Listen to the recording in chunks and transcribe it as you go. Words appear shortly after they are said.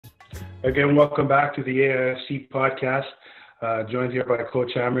Again, welcome back to the AIFC podcast. Joined here by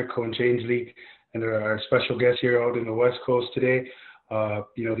Coach Amrik, Coach Ainsley, and our special guest here out in the West Coast today.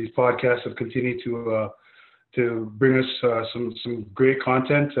 These podcasts have continued to bring us some great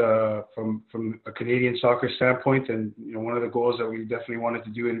content from a Canadian soccer standpoint. And one of the goals that we definitely wanted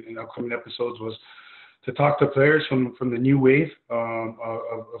to do in upcoming episodes was to talk to players from the new wave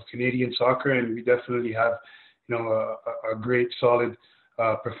of Canadian soccer. And we definitely have a great solid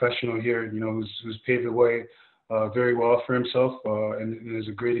professional here, who's paved the way very well for himself, and is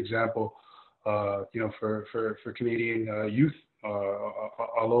a great example, for Canadian youth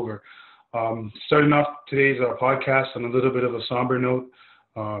all over. Starting off today's podcast on a little bit of a somber note.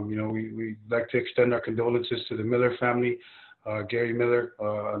 We'd like to extend our condolences to the Miller family. Gary Miller,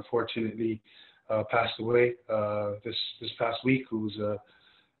 unfortunately, passed away this past week, who's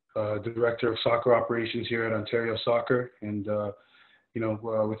the director of soccer operations here at Ontario Soccer, and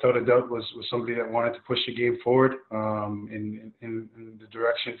without a doubt was somebody that wanted to push the game forward in the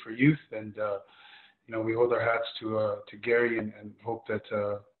direction for youth. And we hold our hats to Gary and hope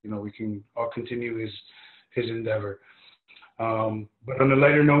that we can all continue his endeavor. But on a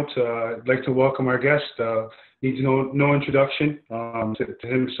lighter note, I'd like to welcome our guest. Needs no introduction to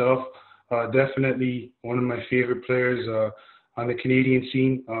himself. Definitely one of my favorite players on the Canadian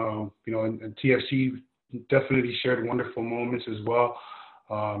scene. And TFC definitely shared wonderful moments as well.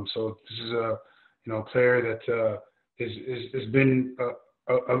 So this is a player that has been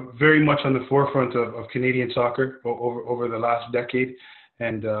very much on the forefront of Canadian soccer over the last decade,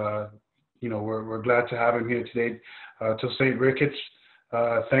 and we're glad to have him here today. Tosaint Ricketts,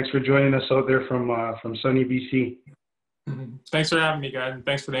 thanks for joining us out there from sunny BC. Thanks for having me, guys, and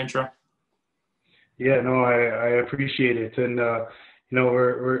thanks for the intro. Yeah, no, I appreciate it, and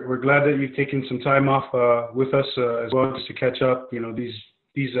we're glad that you've taken some time off with us as well, just to catch up.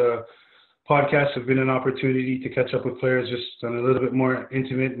 These podcasts have been an opportunity to catch up with players just on a little bit more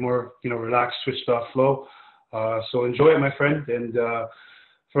intimate, more relaxed, switched off flow. So enjoy it, my friend. And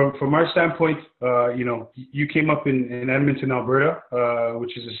from our standpoint, you came up in Edmonton, Alberta,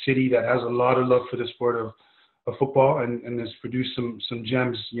 which is a city that has a lot of love for the sport of football, and has produced some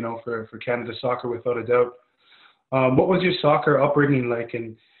gems, for Canada soccer without a doubt. What was your soccer upbringing like,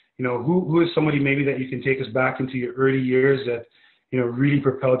 and who is somebody maybe that you can take us back into your early years that really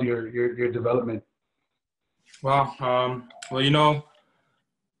propelled your development? Well,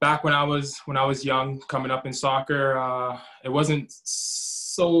 back when I was young, coming up in soccer, it wasn't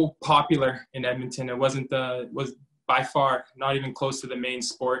so popular in Edmonton. It was by far not even close to the main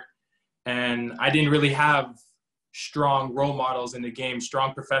sport, and I didn't really have strong role models in the game,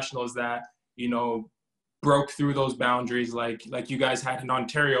 strong professionals that broke through those boundaries like you guys had in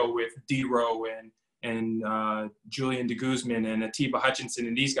Ontario with D-Row and Julian de Guzman and Atiba Hutchinson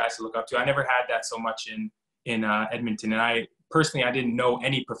and these guys to look up to. I never had that so much in Edmonton, and I didn't know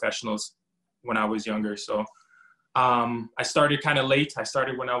any professionals when I was younger. So I started kind of late. I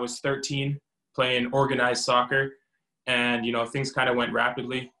started when I was 13 playing organized soccer, and things kind of went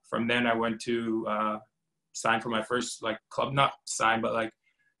rapidly. From then I went to sign for my first club, not sign, but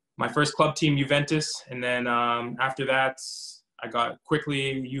my first club team, Juventus. And then after that, I got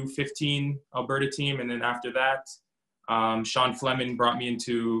quickly U15 Alberta team. And then after that, Sean Fleming brought me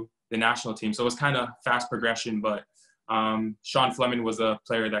into the national team. So it was kind of fast progression, but Sean Fleming was a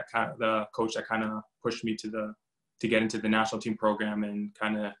player the coach that kind of pushed me to get into the national team program and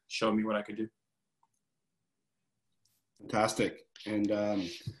kind of showed me what I could do. Fantastic. And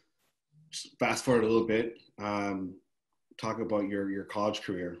fast forward a little bit, talk about your college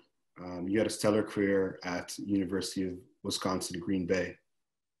career. You had a stellar career at University of Wisconsin, Green Bay.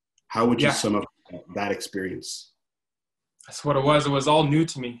 How would you sum up that experience? That's what it was. It was all new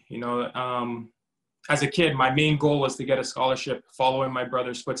to me. As a kid, my main goal was to get a scholarship, following my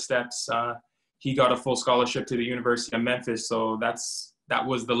brother's footsteps. He got a full scholarship to the University of Memphis, so that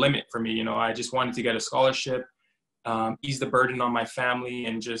was the limit for me. I just wanted to get a scholarship, ease the burden on my family,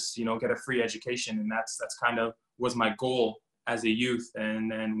 and just get a free education. And that's kind of was my goal as a youth.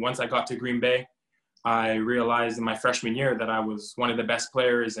 And then once I got to Green Bay, I realized in my freshman year that I was one of the best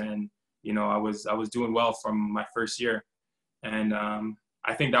players, and I was doing well from my first year. And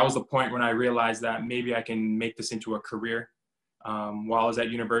I think that was the point when I realized that maybe I can make this into a career. While I was at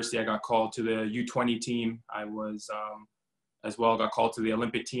university, I got called to the U20 team. I was as well got called to the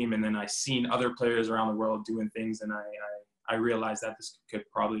Olympic team, and then I seen other players around the world doing things, and I realized that this could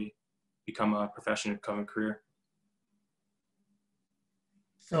probably become a profession, become a career.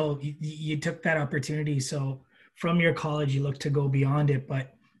 So you took that opportunity. So from your college, you looked to go beyond it,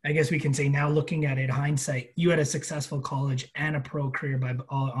 but I guess we can say now, looking at it, hindsight, you had a successful college and a pro career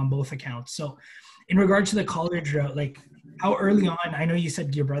on both accounts. So in regards to the college route, like how early on, I know you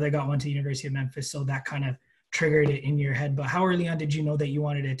said your brother got one to the University of Memphis, so that kind of triggered it in your head, but how early on did you know that you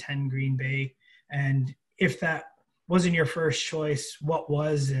wanted to attend Green Bay? And if that wasn't your first choice, what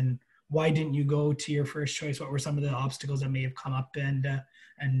was, and why didn't you go to your first choice? What were some of the obstacles that may have come up? And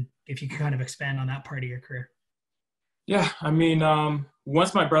if you could kind of expand on that part of your career. Yeah, I mean,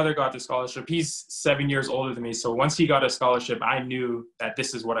 once my brother got the scholarship, he's 7 years older than me. So once he got a scholarship, I knew that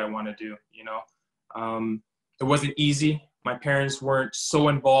this is what I want to do, you know. It wasn't easy. My parents weren't so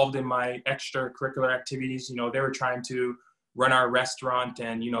involved in my extracurricular activities. You know, they were trying to run our restaurant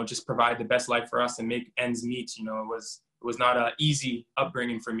and, you know, just provide the best life for us and make ends meet. You know, it was not an easy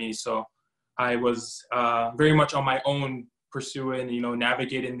upbringing for me. So I was very much on my own pursuing, you know,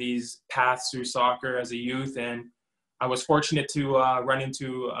 navigating these paths through soccer as a youth. And I was fortunate to run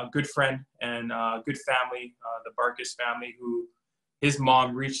into a good friend and a good family, the Barkas family, who his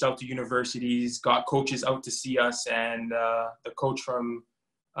mom reached out to universities, got coaches out to see us. And the coach from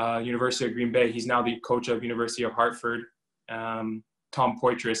University of Green Bay, he's now the coach of University of Hartford, Tom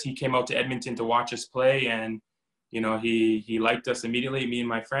Poitras. He came out to Edmonton to watch us play, and you know, he liked us immediately, me and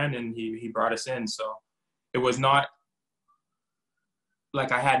my friend, and he brought us in. So it was not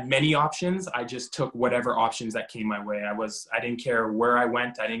like I had many options. I just took whatever options that came my way. I didn't care where I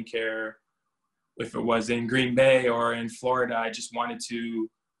went. I didn't care if it was in Green Bay or in Florida. I just wanted to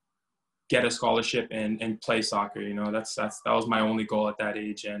get a scholarship and play soccer. You know, that was my only goal at that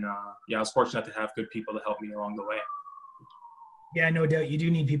age. And yeah, I was fortunate to have good people to help me along the way. Yeah, no doubt. You do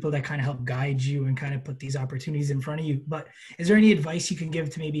need people that kind of help guide you and kind of put these opportunities in front of you. But is there any advice you can give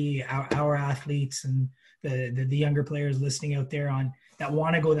to maybe our athletes and the younger players listening out there on that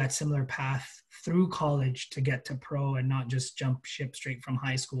want to go that similar path through college to get to pro and not just jump ship straight from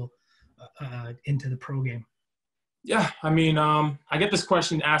high school into the pro game? Yeah, I mean, I get this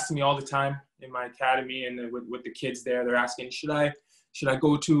question asked to me all the time in my academy and with the kids there. They're asking, should I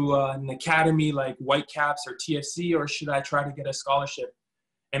go to an academy like Whitecaps or TFC, or should I try to get a scholarship?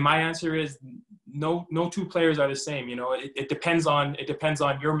 And my answer is no two players are the same. You know, it depends on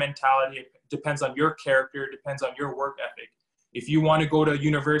your mentality. It depends on your character. It depends on your work ethic. If you want to go to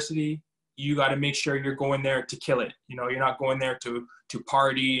university, you got to make sure you're going there to kill it. You know, you're not going there to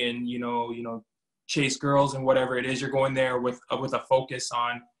party and, you know, chase girls and whatever it is. You're going there with a focus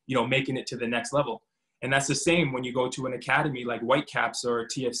on, you know, making it to the next level. And that's the same when you go to an academy like Whitecaps or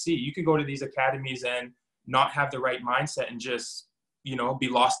TFC. You can go to these academies and not have the right mindset and just, you know, be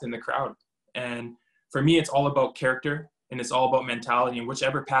lost in the crowd. And for me, it's all about character and it's all about mentality. And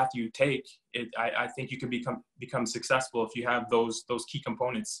whichever path you take, I think you can become successful if you have those key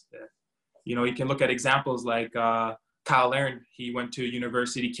components. You know, you can look at examples like Kyle Larin. He went to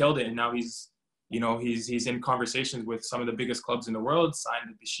university, killed it, and now he's in conversations with some of the biggest clubs in the world, signed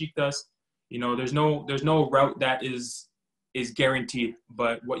with Besiktas. You know, there's no route that is guaranteed,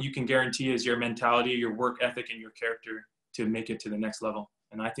 but what you can guarantee is your mentality, your work ethic, and your character to make it to the next level.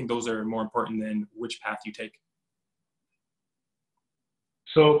 And I think those are more important than which path you take.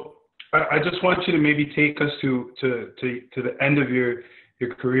 So I just want you to maybe take us to the end of your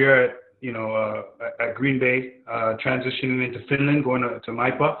career at Green Bay, transitioning into Finland, going to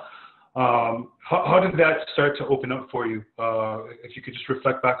MAIPA. How did that start to open up for you? If you could just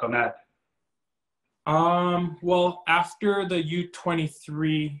reflect back on that. Well, after the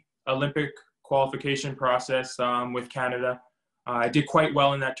U23 Olympic qualification process with Canada, I did quite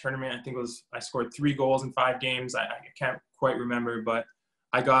well in that tournament. I think I scored 3 goals in 5 games. I can't quite remember, but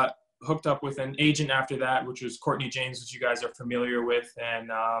I got hooked up with an agent after that, which was Courtney James, which you guys are familiar with. And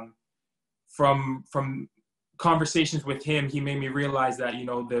from conversations with him, he made me realize that, you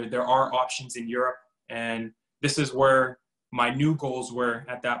know, there are options in Europe, and this is where my new goals were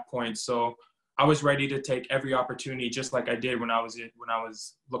at that point. So I was ready to take every opportunity, just like I did when I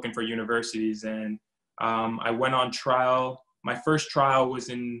was looking for universities. And I went on trial. My first trial was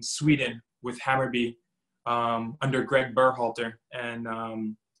in Sweden with Hammarby under Greg Berhalter,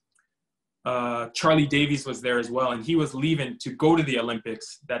 and Charlie Davies was there as well, and he was leaving to go to the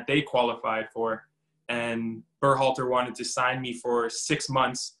Olympics that they qualified for. And Berhalter wanted to sign me for 6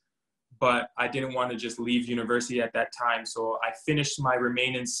 months, but I didn't want to just leave university at that time. So I finished my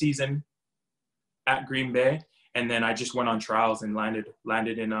remaining season at Green Bay, and then I just went on trials and landed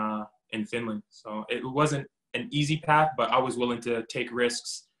in Finland. So it wasn't an easy path, but I was willing to take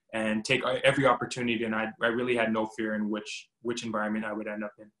risks and take every opportunity, and I really had no fear in which environment I would end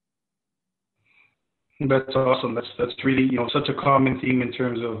up in. That's awesome. That's really, you know, such a common theme in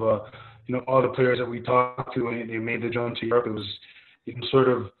terms of you know, all the players that we talked to, and they made the jump to Europe. sort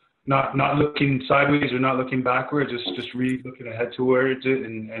of not looking sideways or not looking backwards, just really looking ahead towards it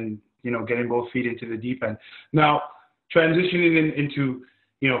and getting both feet into the deep end. Now, transitioning into,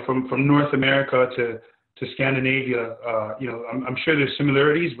 from North America to Scandinavia, I'm sure there's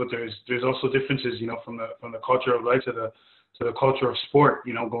similarities, but there's also differences, from the culture of life to the culture of sport,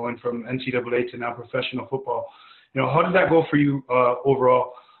 going from NCAA to now professional football. How did that go for you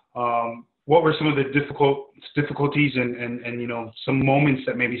overall? What were some of the difficulties and some moments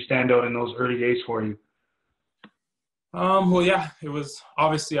that maybe stand out in those early days for you? Well, yeah, it was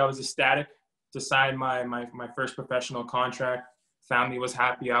obviously I was ecstatic to sign my first professional contract. Family was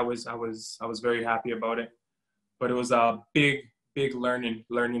happy. I was very happy about it. But it was a big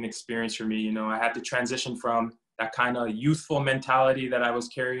learning experience for me. I had to transition from that kind of youthful mentality that I was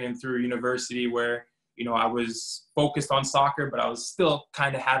carrying through university, where I was focused on soccer, but I was still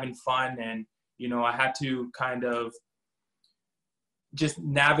kind of having fun, and I had to kind of just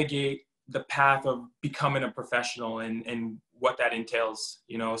navigate the path of becoming a professional and what that entails.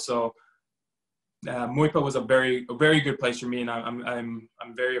 So Muipa was a very good place for me, and I'm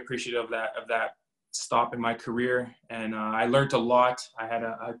very appreciative of that stop in my career, and I learned a lot. I had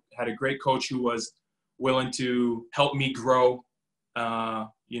a great coach who was willing to help me grow,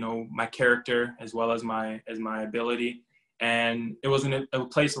 my character as well as my ability, and it was in a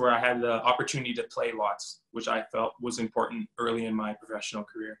place where I had the opportunity to play lots, which I felt was important early in my professional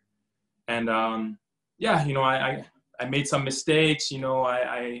career. And I made some mistakes,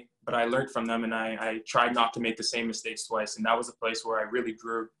 but I learned from them, and I tried not to make the same mistakes twice. And that was a place where I really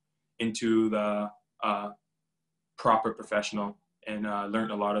grew into the proper professional, and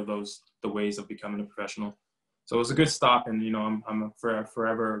learned a lot of the ways of becoming a professional. So it was a good stop, and I'm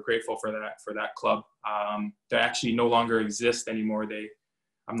forever grateful for that club. They actually no longer exist anymore.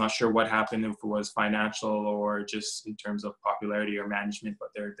 I'm not sure what happened, if it was financial or just in terms of popularity or management, but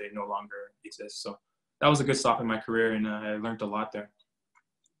they no longer exist. So that was a good stop in my career, and I learned a lot there.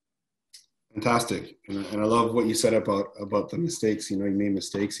 Fantastic. And I love what you said about the mistakes. You made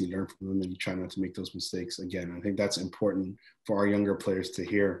mistakes, you learn from them, and you try not to make those mistakes again. I think that's important for our younger players to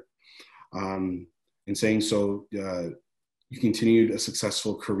hear. In saying so, you continued a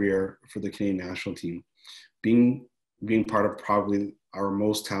successful career for the Canadian national team, being part of probably our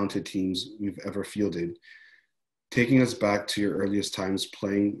most talented teams we've ever fielded. Taking us back to your earliest times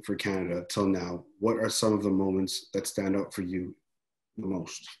playing for Canada till now, what are some of the moments that stand out for you the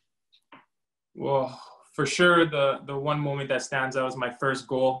most? Well, for sure, the one moment that stands out is my first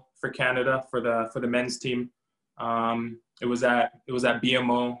goal for Canada for the men's team. It was at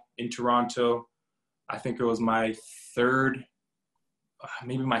BMO in Toronto. I think it was my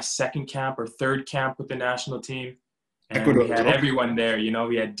maybe my second camp or third camp with the national team. And we had everyone there,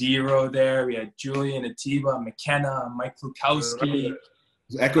 we had Dero there, we had Julian Atiba, McKenna, Mike Lukowski.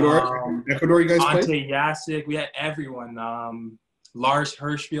 Ecuador you guys played? Ante Jasic, we had everyone. Lars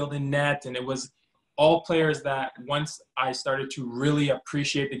Hirschfield in net, and it was all players that once I started to really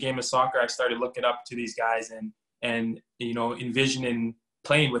appreciate the game of soccer, I started looking up to these guys and envisioning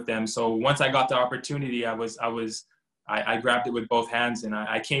playing with them. So once I got the opportunity, I grabbed it with both hands, and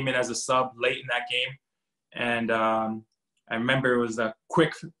I came in as a sub late in that game. And I remember it was a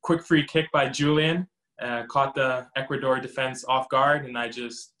quick free kick by Julian, caught the Ecuador defense off guard, and I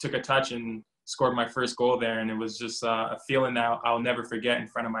just took a touch and scored my first goal there. And it was just a feeling that I'll never forget in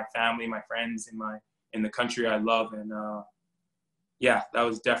front of my family, my friends, in the country I love. And that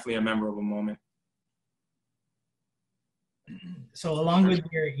was definitely a memorable moment. So along with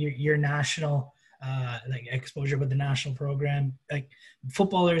your national exposure with the national program,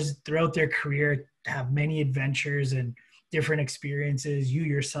 footballers throughout their career have many adventures and different experiences. You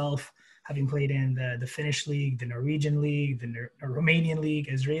yourself, having played in the Finnish league, the Norwegian league, the Romanian league,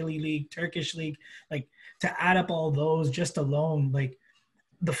 Israeli league, Turkish league, to add up all those just alone,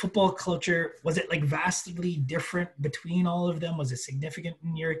 the football culture, was it vastly different between all of them? Was it significant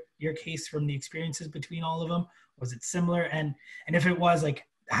in your case from the experiences between all of them? Was it similar? And if it was,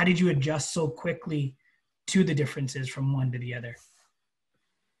 how did you adjust so quickly to the differences from one to the other?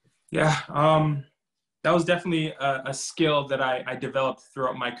 Yeah, that was definitely a skill that I developed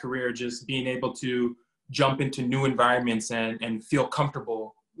throughout my career, just being able to jump into new environments and feel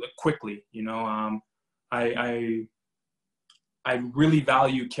comfortable quickly. I really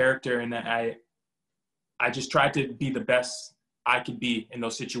value character, and I just tried to be the best I could be in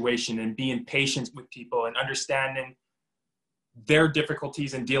those situations, and being patient with people and understanding their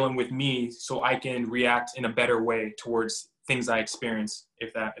difficulties and dealing with me so I can react in a better way towards things I experience,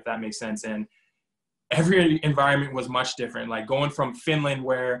 if that makes sense. And every environment was much different. Going from Finland,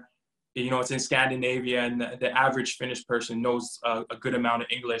 where it's in Scandinavia, and the average Finnish person knows a good amount of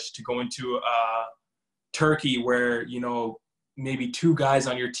English. To go into Turkey where, maybe 2 guys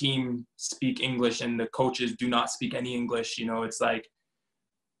on your team speak English and the coaches do not speak any English, it's like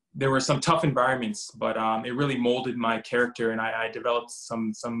there were some tough environments, but it really molded my character, and I developed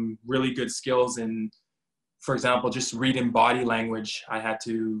some really good skills in, for example, just reading body language. I had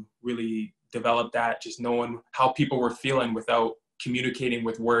to really develop that, just knowing how people were feeling without communicating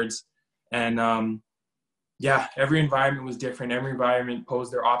with words. And every environment was different. Every environment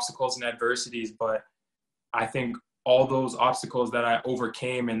posed their obstacles and adversities, but I think all those obstacles that I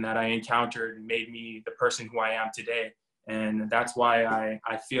overcame and that I encountered made me the person who I am today. And that's why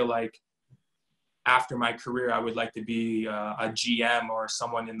I feel like after my career, I would like to be a GM or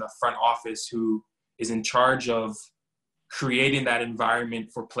someone in the front office who is in charge of creating that environment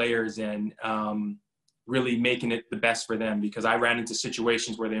for players and really making it the best for them. Because I ran into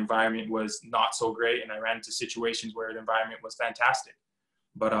situations where the environment was not so great, and I ran into situations where the environment was fantastic.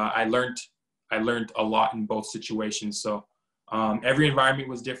 But I learned a lot in both situations. So every environment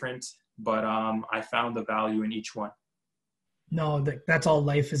was different, but I found the value in each one. No, that's all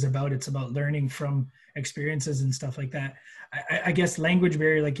life is about. It's about learning from experiences and stuff like that. I guess language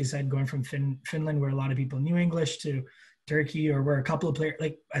barrier, like you said, going from Finland, where a lot of people knew English, to Turkey, or where a couple of players,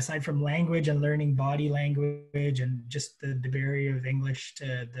 like aside from language and learning body language and just the barrier of English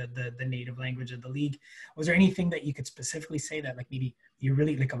to the native language of the league, was there anything that you could specifically say that, like, maybe you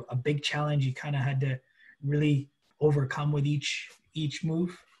really, like a big challenge you kind of had to really overcome with each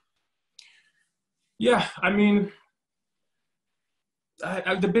move? Yeah, I mean,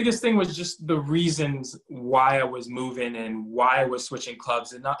 the biggest thing was just the reasons why I was moving and why I was switching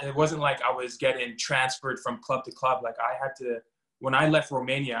clubs. And it wasn't like I was getting transferred from club to club. Like I had to, when I left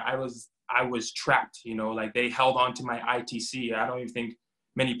Romania, I was trapped, like they held on to my ITC. I don't even think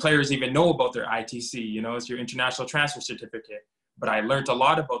many players even know about their ITC, it's your international transfer certificate. But I learned a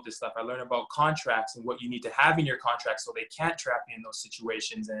lot about this stuff. I learned about contracts and what you need to have in your contract so they can't trap me in those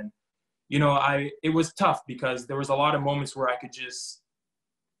situations. And, it was tough because there was a lot of moments where I could just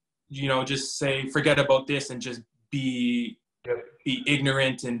say, forget about this, and just be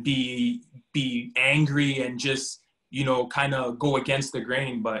ignorant and be angry and just, kind of go against the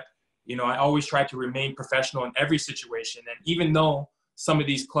grain. But, I always tried to remain professional in every situation. And even though some of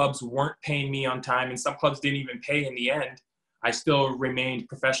these clubs weren't paying me on time and some clubs didn't even pay in the end, I still remained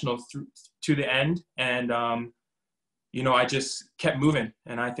professional to the end. And, I just kept moving.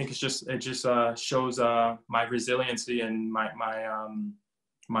 And I think it just shows my resiliency and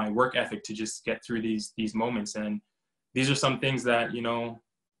my work ethic to just get through these moments. And these are some things that,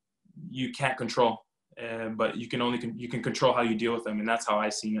 you can't control, but you can control how you deal with them. And that's how I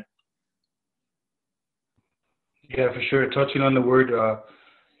see it. Yeah, for sure. Touching on the word,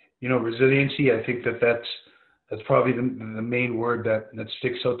 resiliency, I think that's probably the main word that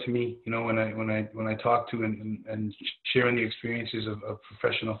sticks out to me, when I talk to and sharing the experiences of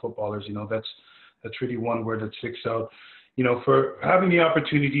professional footballers, that's really one word that sticks out. For having the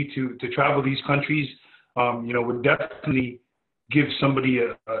opportunity to travel these countries, would definitely give somebody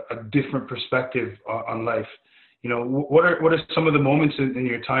a different perspective on life. What are some of the moments in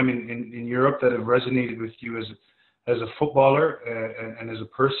your time in Europe that have resonated with you as a footballer and as a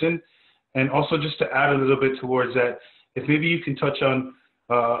person? And also, just to add a little bit towards that, if maybe you can touch on,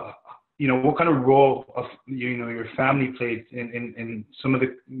 what kind of role of your family played in some of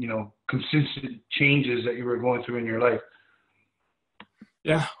the consistent changes that you were going through in your life.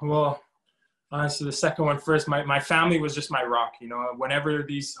 Yeah, well, so the second one first, my family was just my rock. Whenever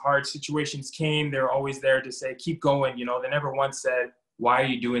these hard situations came, they were always there to say, keep going. They never once said, why are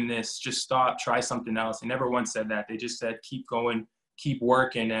you doing this? Just stop, try something else. They never once said that. They just said, keep going, keep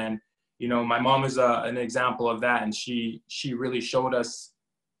working. And, my mom is an example of that. And she really showed us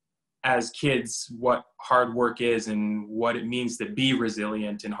as kids what hard work is and what it means to be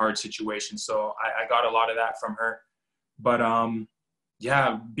resilient in hard situations. So I got a lot of that from her. But,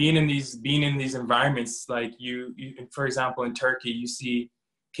 yeah, being in these environments, like you, for example, in Turkey, you see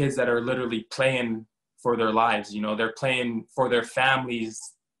kids that are literally playing for their lives. They're playing for their families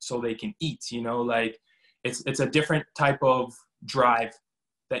so they can eat. Like it's a different type of drive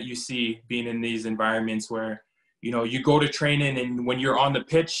that you see being in these environments where you go to training, and when you're on the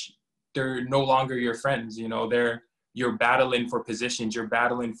pitch, they're no longer your friends. You're battling for positions, you're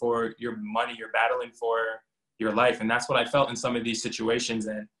battling for your money, you're battling for your life. And that's what I felt in some of these situations.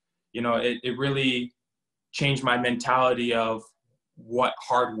 And, it really changed my mentality of what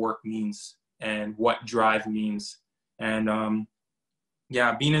hard work means and what drive means. And,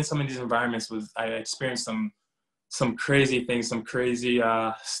 being in some of these environments I experienced some crazy things, some crazy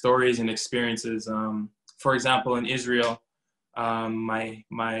stories and experiences. For example, in Israel,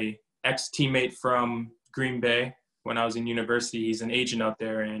 my ex-teammate from Green Bay, when I was in university, he's an agent out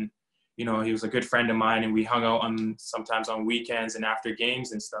there, and he was a good friend of mine, and we hung out sometimes on weekends and after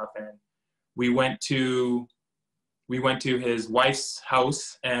games and stuff. And we went to his wife's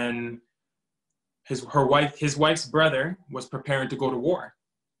house, and his wife's brother was preparing to go to war,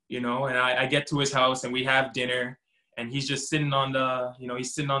 and I get to his house and we have dinner, and he's just sitting on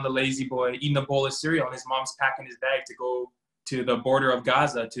the lazy boy eating a bowl of cereal, and his mom's packing his bag to go to the border of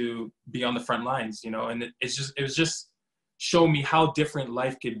Gaza to be on the front lines, and it was just showed me how different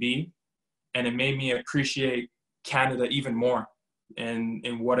life could be, and it made me appreciate Canada even more, and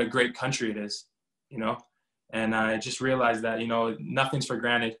what a great country it is, And I just realized that, nothing's for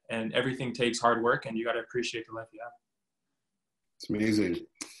granted, and everything takes hard work, and you got to appreciate the life you have. It's amazing.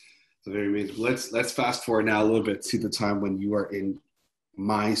 It's very amazing. Let's fast forward now a little bit to the time when you are in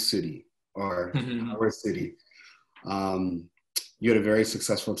my city or our city. You had a very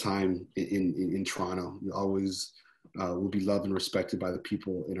successful time in Toronto. You always will be loved and respected by the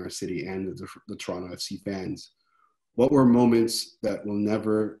people in our city and the Toronto FC fans. What were moments that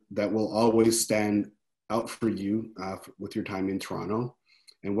will always stand out for you with your time in Toronto,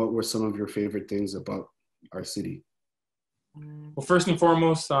 and what were some of your favorite things about our city? Well, first and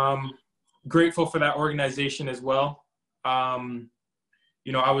foremost, grateful for that organization as well. I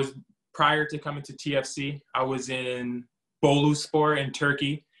was, prior to coming to TFC, I was in Boluspor in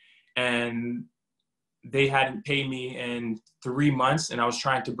Turkey, and they hadn't paid me in 3 months, and I was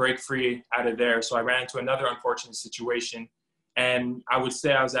trying to break free out of there. So I ran into another unfortunate situation. And I would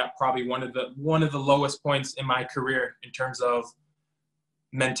say I was at probably one of the lowest points in my career in terms of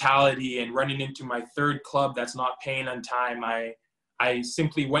mentality, and running into my third club that's not paying on time. I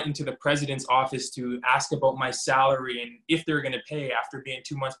simply went into the president's office to ask about my salary and if they were going to pay after being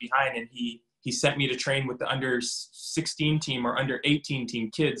 2 months behind. And he sent me to train with the under 16 team or under 18 team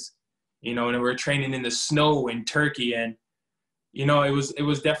kids, and we were training in the snow in Turkey. And, it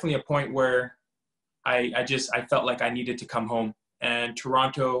was definitely a point where I felt like I needed to come home, and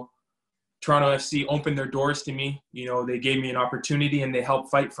Toronto FC opened their doors to me. They gave me an opportunity, and they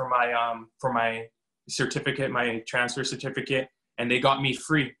helped fight for my certificate, my transfer certificate, and they got me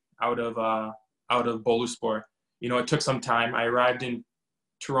free out of Boluspor. It took some time. I arrived in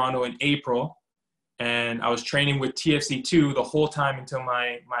Toronto in April, and I was training with TFC2 the whole time until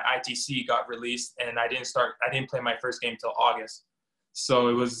my ITC got released, and I didn't play my first game till August. So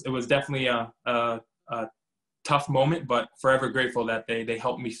it was definitely a tough moment, but forever grateful that they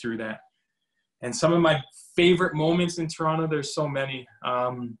helped me through that. And some of my favorite moments in Toronto, there's so many.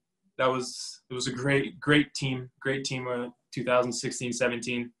 It was a great team, 2016,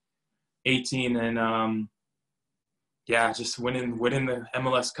 17, 18, and just winning the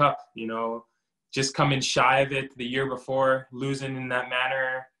MLS Cup. Just coming shy of it the year before, losing in that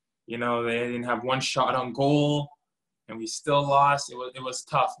manner. They didn't have one shot on goal, and we still lost. It was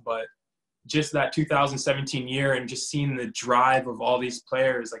tough, but just that 2017 year, and just seeing the drive of all these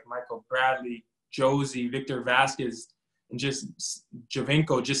players like Michael Bradley, Josie, Victor Vasquez, and just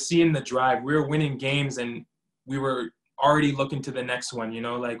Javinko, just seeing the drive. We were winning games, and we were already looking to the next one.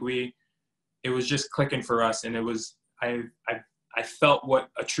 It was just clicking for us, and it was I felt what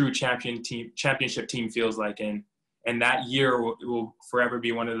a true championship team feels like, and that year will forever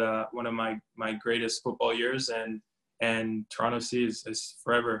be one of my greatest football years, and Toronto FC is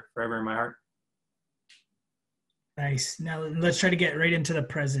forever in my heart. Nice. Now let's try to get right into the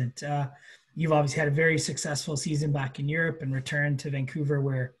present. You've obviously had a very successful season back in Europe and returned to Vancouver,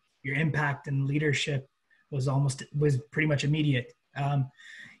 where your impact and leadership was pretty much immediate.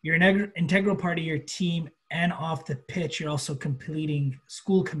 You're an integral part of your team, and off the pitch, you're also completing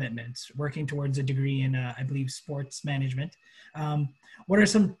school commitments, working towards a degree in, I believe, sports management. What are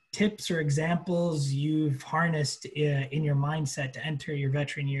some tips or examples you've harnessed in your mindset to enter your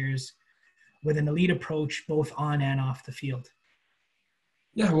veteran years with an elite approach, both on and off the field?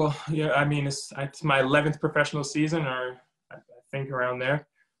 Yeah, well, I mean, it's my 11th professional season, or I think around there.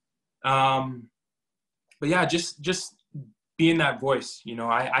 But yeah, just being that voice.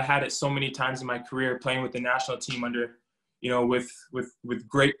 I had it so many times in my career playing with the national team under, with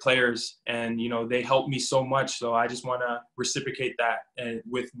great players, and they helped me so much. So I just want to reciprocate that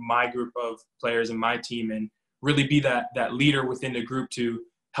with my group of players and my team, and really be that leader within the group to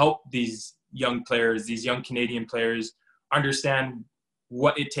help these young players, these young Canadian players, understand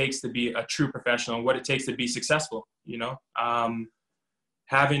what it takes to be a true professional, what it takes to be successful.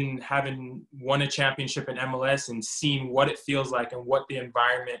 Having won a championship in MLS and seeing what it feels like and what the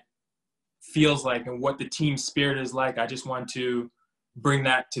environment feels like and what the team spirit is like. I just want to bring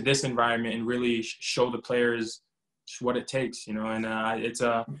that to this environment and really show the players what it takes, you know. And it's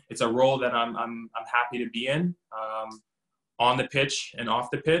a role that I'm happy to be in, on the pitch and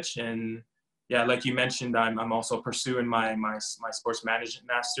off the pitch. And yeah, like you mentioned, I'm also pursuing my sports management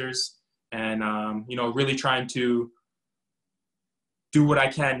masters, and you know, really trying to do what I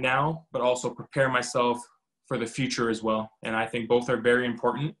can now, but also prepare myself for the future as well. And I think both are very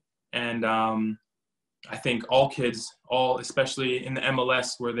important. And I think all kids, especially in the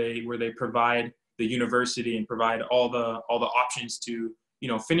MLS, where they provide the university and provide all the options to, you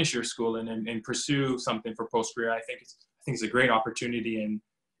know, finish your school and pursue something for post career. I think it's a great opportunity, and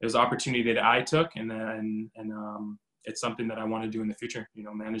it was an opportunity that I took, and it's something that I want to do in the future. You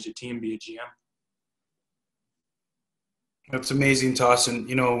know, manage a team, be a GM. That's amazing, Toss. And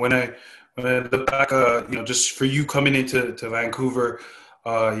you know, when I look back, you know, just for you coming into Vancouver,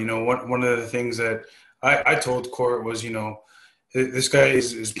 you know, one of the things that I told Court was, you know, this guy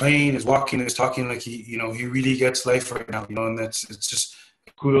is playing, is walking, is talking like he really gets life right now, you know, and it's just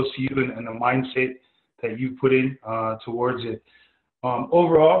kudos to you and the mindset that you put in towards it.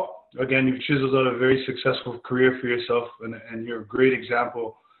 Overall, again, you've chiseled out a very successful career for yourself, and you're a great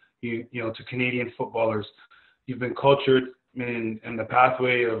example, you know, to Canadian footballers. You've been cultured in the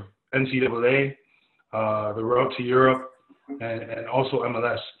pathway of NCAA, the route to Europe, and also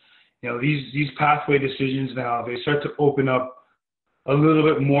MLS. You know, these pathway decisions now, they start to open up a little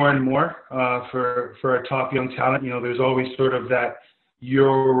bit more and more for our top young talent. You know, there's always sort of that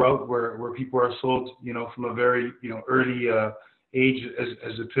Euro route where people are sold, you know, from a very, you know, early age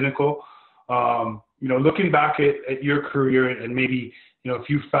as a pinnacle. You know, looking back at your career and maybe, you know, if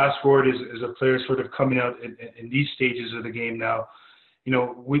you fast forward as a player sort of coming out in these stages of the game now, you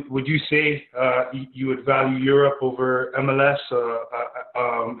know, would you say you would value Europe over MLS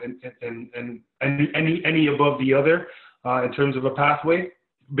and any above the other in terms of a pathway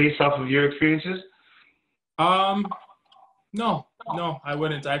based off of your experiences? No, I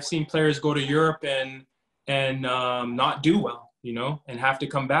wouldn't. I've seen players go to Europe and not do well, you know, and have to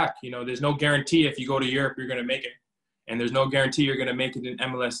come back. You know, there's no guarantee if you go to Europe you're going to make it, and there's no guarantee you're going to make it in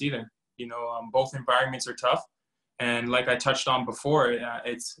MLS either. You know, both environments are tough, and like I touched on before,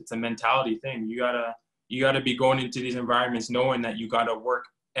 it's a mentality thing. You gotta be going into these environments knowing that you gotta work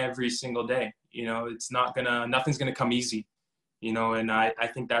every single day. You know, nothing's gonna come easy. You know, and I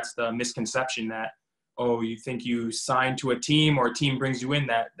think that's the misconception that, oh, you think you sign to a team or a team brings you in,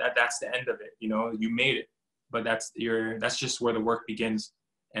 that's the end of it. You know, you made it, but that's just where the work begins,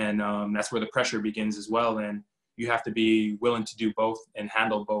 and that's where the pressure begins as well. And you have to be willing to do both and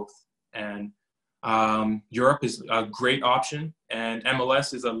handle both. And Europe is a great option, and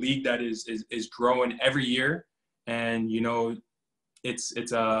MLS is a league that is growing every year. And you know, it's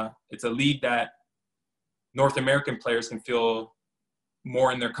a league that North American players can feel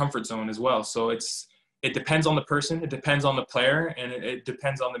more in their comfort zone as well. So it depends on the person, it depends on the player, and it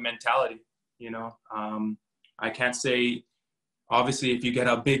depends on the mentality. You know, I can't say, obviously, if you get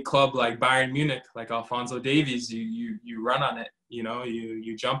a big club like Bayern Munich, like Alphonso Davies, you run on it. You know,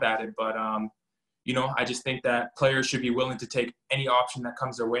 you jump at it. But you know, I just think that players should be willing to take any option that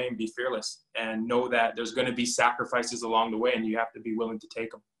comes their way and be fearless, and know that there's going to be sacrifices along the way, and you have to be willing to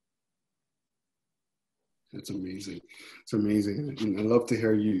take them. That's amazing. It's amazing. And I love to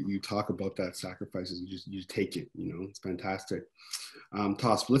hear you talk about that sacrifices. You take it, you know, it's fantastic.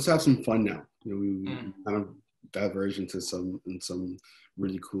 Toss, let's have some fun now. You know, we kind of diverge into some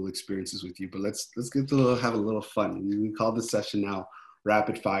really cool experiences with you, but let's have a little fun. We call this session now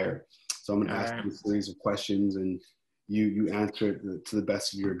rapid fire. So I'm going to ask you a series of questions, and you answer it to the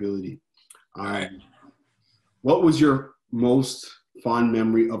best of your ability. What was your most fond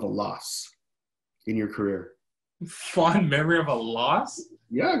memory of a loss in your career? Fond memory of a loss?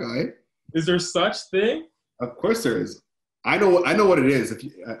 Yeah, guy. Is there such thing? Of course there is. I know what it is.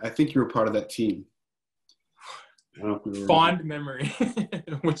 I think you were part of that team. I don't know if fond memory.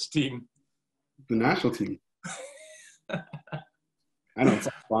 Which team? The national team. I know it's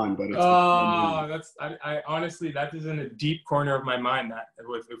not fun, but it's. I honestly, that is in a deep corner of my mind. That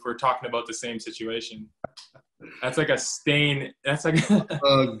if we're talking about the same situation, that's like a stain. That's like.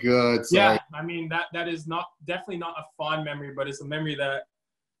 Oh, good. Sorry. Yeah, I mean that is definitely not a fond memory, but it's a memory that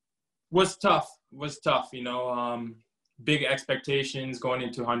was tough. You know, big expectations going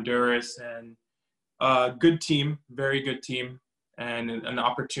into Honduras, and good team, very good team, and an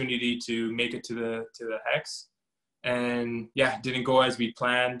opportunity to make it to the Hex. And yeah, didn't go as we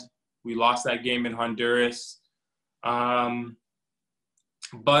planned. We lost that game in Honduras. But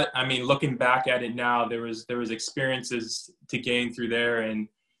I mean, looking back at it now, there was experiences to gain through there, and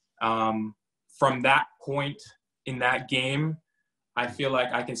From that point in that game, I feel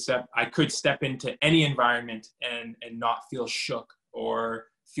like I could step into any environment and not feel shook or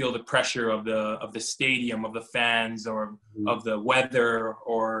feel the pressure of the stadium, of the fans, or of the weather,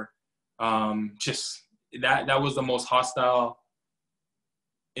 or just that was the most hostile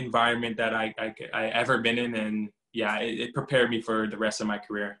environment that I ever been in. And yeah, it prepared me for the rest of my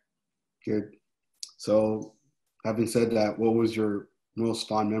career. Good. So having said that, what was your most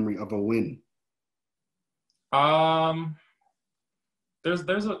fond memory of a win?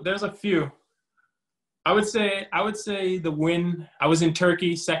 There's a few. I would say the win. I was in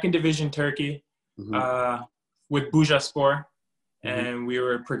Turkey, second division Turkey, with Bucaspor, and we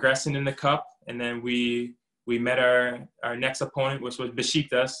were progressing in the cup. And then we met our next opponent, which was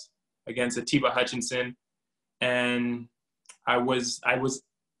Besiktas, against Atiba Hutchinson. And I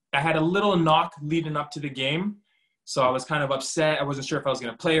had a little knock leading up to the game. So I was kind of upset. I wasn't sure if I was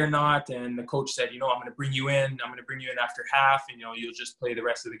going to play or not. And the coach said, I'm going to bring you in. I'm going to bring you in after half, and, you'll just play the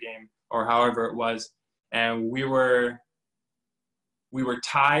rest of the game, or however it was. And we were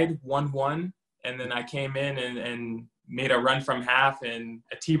tied 1-1. And then I came in and made a run from half, and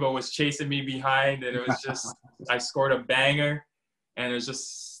Atiba was chasing me behind. And it was just, I scored a banger, and it was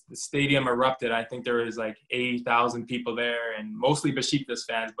just, the stadium erupted. I think there was like 80,000 people there, and mostly Besiktas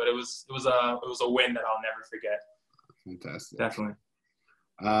fans, but it was a win that I'll never forget. Fantastic. Definitely.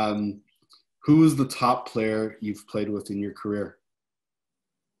 Who is the top player you've played with in your career?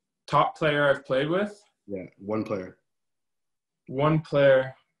 Top player I've played with? Yeah, one player. One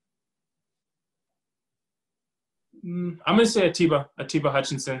player. I'm going to say Atiba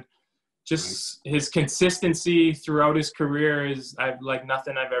Hutchinson. Just his consistency throughout his career is like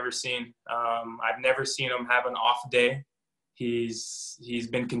nothing I've ever seen. I've never seen him have an off day. He's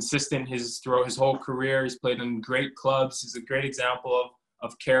been consistent throughout his whole career. He's played in great clubs. He's a great example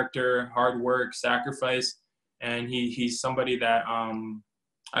of character, hard work, sacrifice, and he's somebody that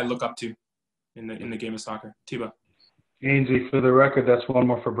I look up to in the game of soccer. Tiba. Ainsley, for the record, that's one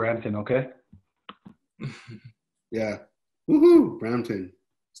more for Brampton, okay? Yeah. Woohoo, Brampton.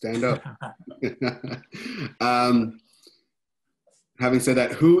 Stand up. Having said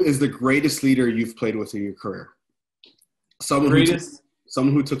that, who is the greatest leader you've played with in your career? Someone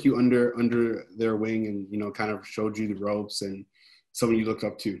who took you under their wing and, kind of showed you the ropes, and someone you looked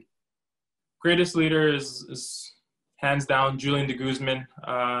up to. Greatest leader is hands down Julian de Guzman.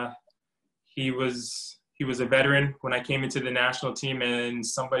 He was a veteran when I came into the national team, and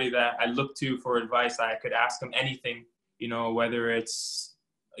somebody that I looked to for advice. I could ask him anything, whether it's,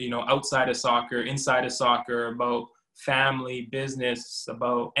 outside of soccer, inside of soccer, about family, business,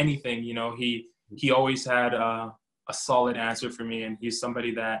 about anything. He always had a solid answer for me, and he's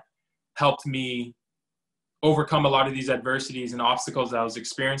somebody that helped me overcome a lot of these adversities and obstacles that I was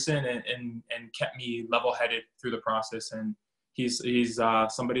experiencing, and kept me level-headed through the process. And he's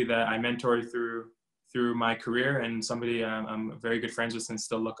somebody that I mentored through my career, and somebody I'm very good friends with and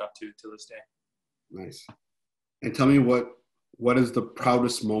still look up to this day. Nice. And tell me what is the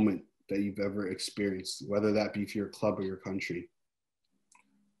proudest moment that you've ever experienced, whether that be for your club or your country?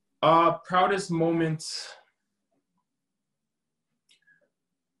 Proudest moment.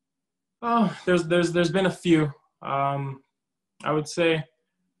 Oh, there's been a few. I would say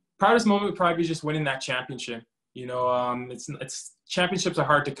proudest moment would probably be just winning that championship. It's championships are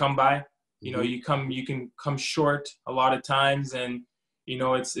hard to come by. You can come short a lot of times, and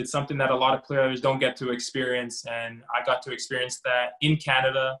it's something that a lot of players don't get to experience. And I got to experience that in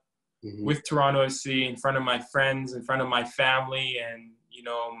Canada with Toronto FC, in front of my friends, in front of my family, and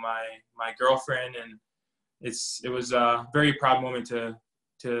my girlfriend. And it was a very proud moment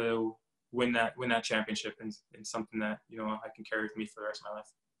to win that championship, and something that I can carry with me for the rest of my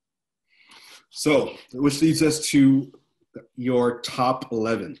life. So, which leads us to your top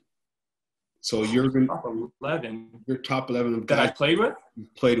 11. So you're top 11. Your top 11 of guys that I played with.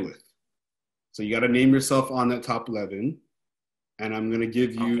 You've played with. So you got to name yourself on that top 11, and I'm gonna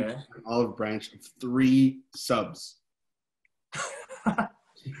give you an olive branch of 3 subs.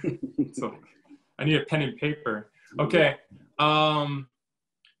 So I need a pen and paper. Okay.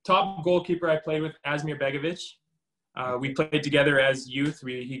 Top goalkeeper I played with, Asmir Begovic. We played together as youth.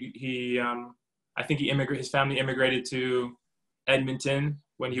 I think his family immigrated to Edmonton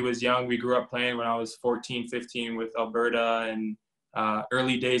when he was young. We grew up playing when I was 14, 15 with Alberta, and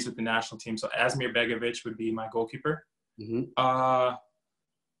early days with the national team. So Asmir Begovic would be my goalkeeper.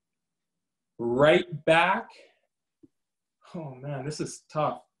 Right back. Oh man, this is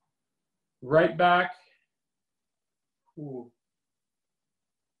tough. Right back. Ooh.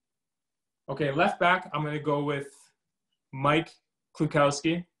 Okay, left back, I'm going to go with Mike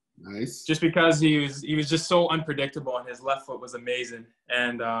Klukowski. Nice. Just because he was just so unpredictable, and his left foot was amazing.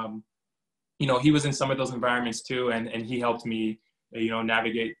 And you know, he was in some of those environments too, and he helped me, you know,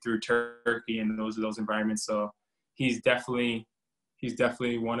 navigate through Turkey and those environments. So he's definitely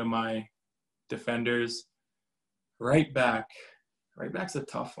one of my defenders. Right back's a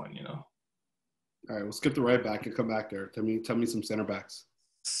tough one, you know. All right, we'll skip the right back and come back there. Tell me some center backs.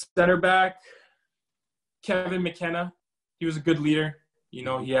 Center back, Kevin McKenna. He was a good leader. You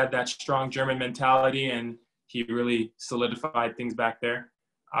know, he had that strong German mentality, and he really solidified things back there.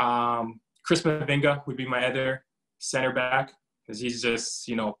 Chris Mavinga would be my other center back, because he's just,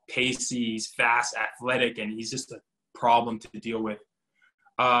 you know, pacey, he's fast, athletic, and he's just a problem to deal with.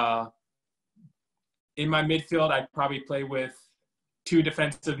 In my midfield, I'd probably play with two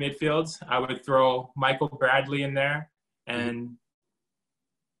defensive midfields. I would throw Michael Bradley in there, and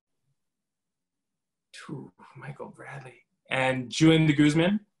Julian de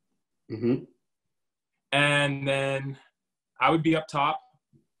Guzman. Mm-hmm. And then I would be up top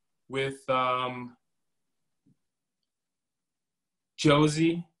with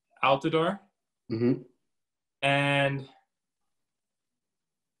Josie Altidore. Mm-hmm. And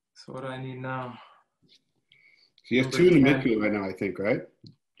so what do I need now? So you have two in the midfield right now, I think, right?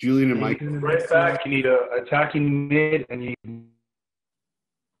 Julian and Mike. Right back, you need a attacking mid, and you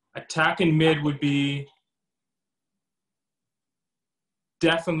attacking mid would be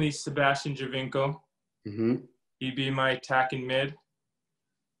definitely Sebastian Javinko. Mm-hmm. He'd be my attacking mid.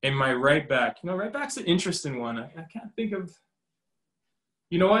 And my right back. You know, right back's an interesting one. I can't think of.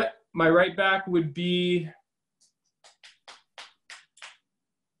 You know what? My right back would be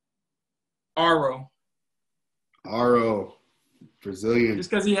Aro, Brazilian.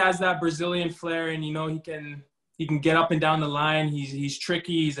 just because he has that Brazilian flair, and you know, he can get up and down the line. He's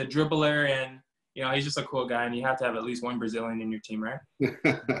tricky. He's a dribbler, and you know, he's just a cool guy. And you have to have at least one Brazilian in your team, right?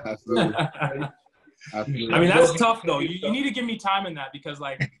 Absolutely. Absolutely. I mean, that's tough though. You need to give me time in that, because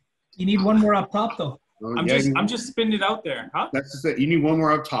like You need one more up top, though. I'm just spinning it out there, huh? That's just it. You need one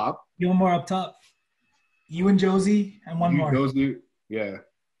more up top. You one more up top. You and Josie, and one more. Josie, yeah.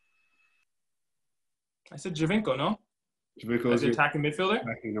 I said Javinko, no? Javinko As is attacking midfielder.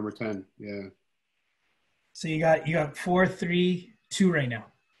 attacking number 10. Yeah. So you got 4, 3, 2 right now.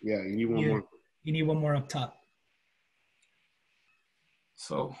 Yeah, you need one more. You need one more up top.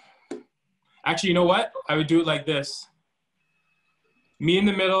 So, actually, you know what? I would do it like this. Me in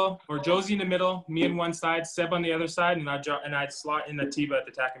the middle, or Josie in the middle, me on one side, Seb on the other side, and I'd slot in Atiba at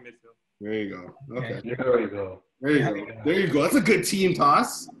the attacking midfield. There you go. Okay. there you go. There you go. There you go. That's a good team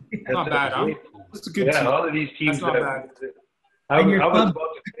toss. That's not bad, huh? That's a good team. All of these teams. That's not bad. I was about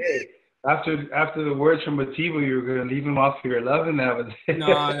to say, after the words from Atiba, you were going to leave him off your 11. That was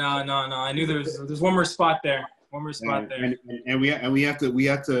No. I knew there's one more spot there. One more spot there. And we have to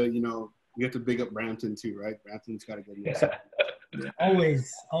you know, we have to big up Brampton too, right? Brampton's got to go. Yeah.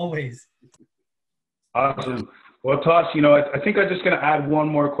 Always. Awesome. Well, Toss, you know, I think I'm just going to add one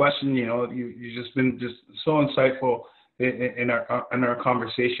more question. You know, you've just been just so insightful in our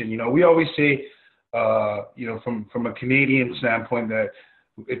conversation. You know, we always say, you know, from a Canadian standpoint, that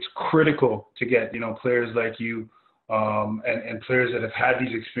it's critical to get, you know, players like you and players that have had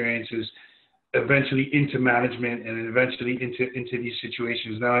these experiences eventually into management and eventually into these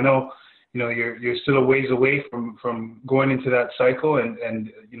situations. Now, I know, you know, you're still a ways away from going into that cycle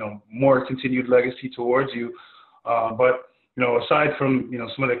and you know, more continued legacy towards you. But, you know, aside from, you know,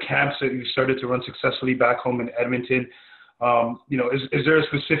 some of the camps that you started to run successfully back home in Edmonton, you know, is there a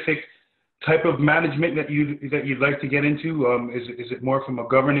specific type of management that you'd like to get into? Is it more from a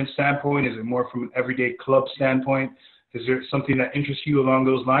governance standpoint? Is it more from an everyday club standpoint? Is there something that interests you along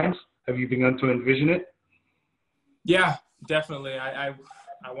those lines? Have you begun to envision it? Yeah, definitely. I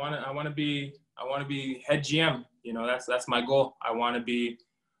want to be head GM. You know, that's my goal. I want to be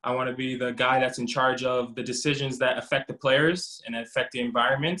the guy that's in charge of the decisions that affect the players and affect the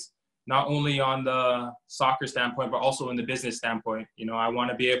environment, not only on the soccer standpoint, but also in the business standpoint. You know, I want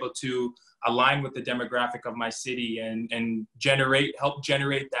to be able to align with the demographic of my city and help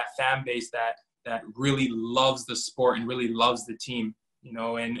generate that fan base that really loves the sport and really loves the team, you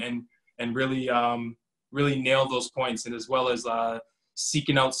know, and really nail those points, and as well as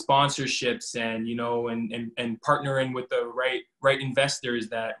seeking out sponsorships and, you know, and partnering with the right investors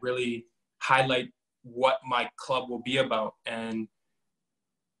that really highlight what my club will be about. And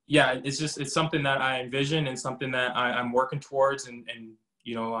yeah, it's something that I envision and something that I'm working towards, and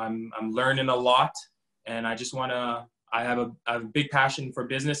you know, I'm learning a lot, and I just I have a big passion for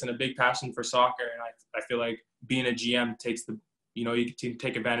business and a big passion for soccer, and I feel like being a GM takes you know, you can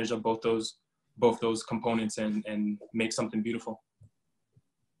take advantage of both those components and make something beautiful.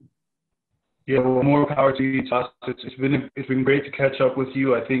 Yeah, well, more power to you, Toss. It's been great to catch up with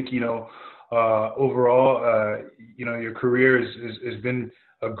you. I think, overall, your career has been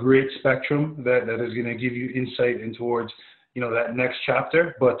a great spectrum that is going to give you insight in towards, that next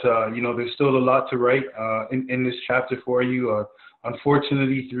chapter. But, there's still a lot to write in this chapter for you.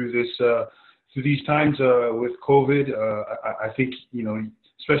 Unfortunately, through these times with COVID, I think,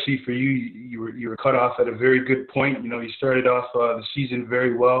 especially for you, you were cut off at a very good point. You started off the season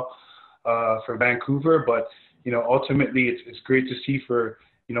very well for Vancouver, but ultimately it's great to see for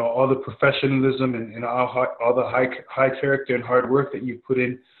all the professionalism and all the high character and hard work that you've put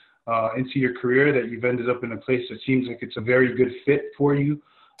in into your career, that you've ended up in a place that seems like it's a very good fit for you,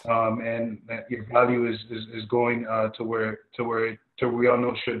 and that your value is going to where we all know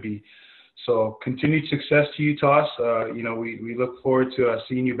it should be. So continued success to you, Toss. We look forward to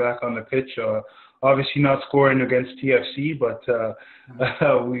seeing you back on the pitch. Obviously not scoring against TFC, but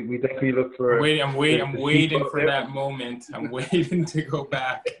we definitely look for. I'm waiting for that moment. I'm waiting to go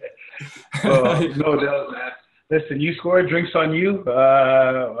back. No doubt, man. Listen, you score, drinks on you.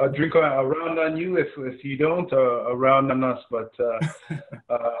 A round on you. If you don't, a round on us. But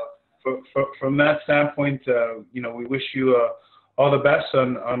from that standpoint, we wish you all the best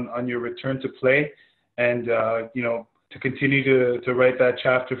on your return to play, and to continue to write that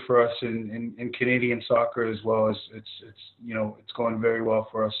chapter for us in Canadian soccer as well. As it's going very well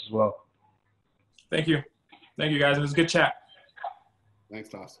for us as well. Thank you, guys. It was a good chat. Thanks,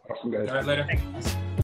 Toss. Awesome, guys. All right, later.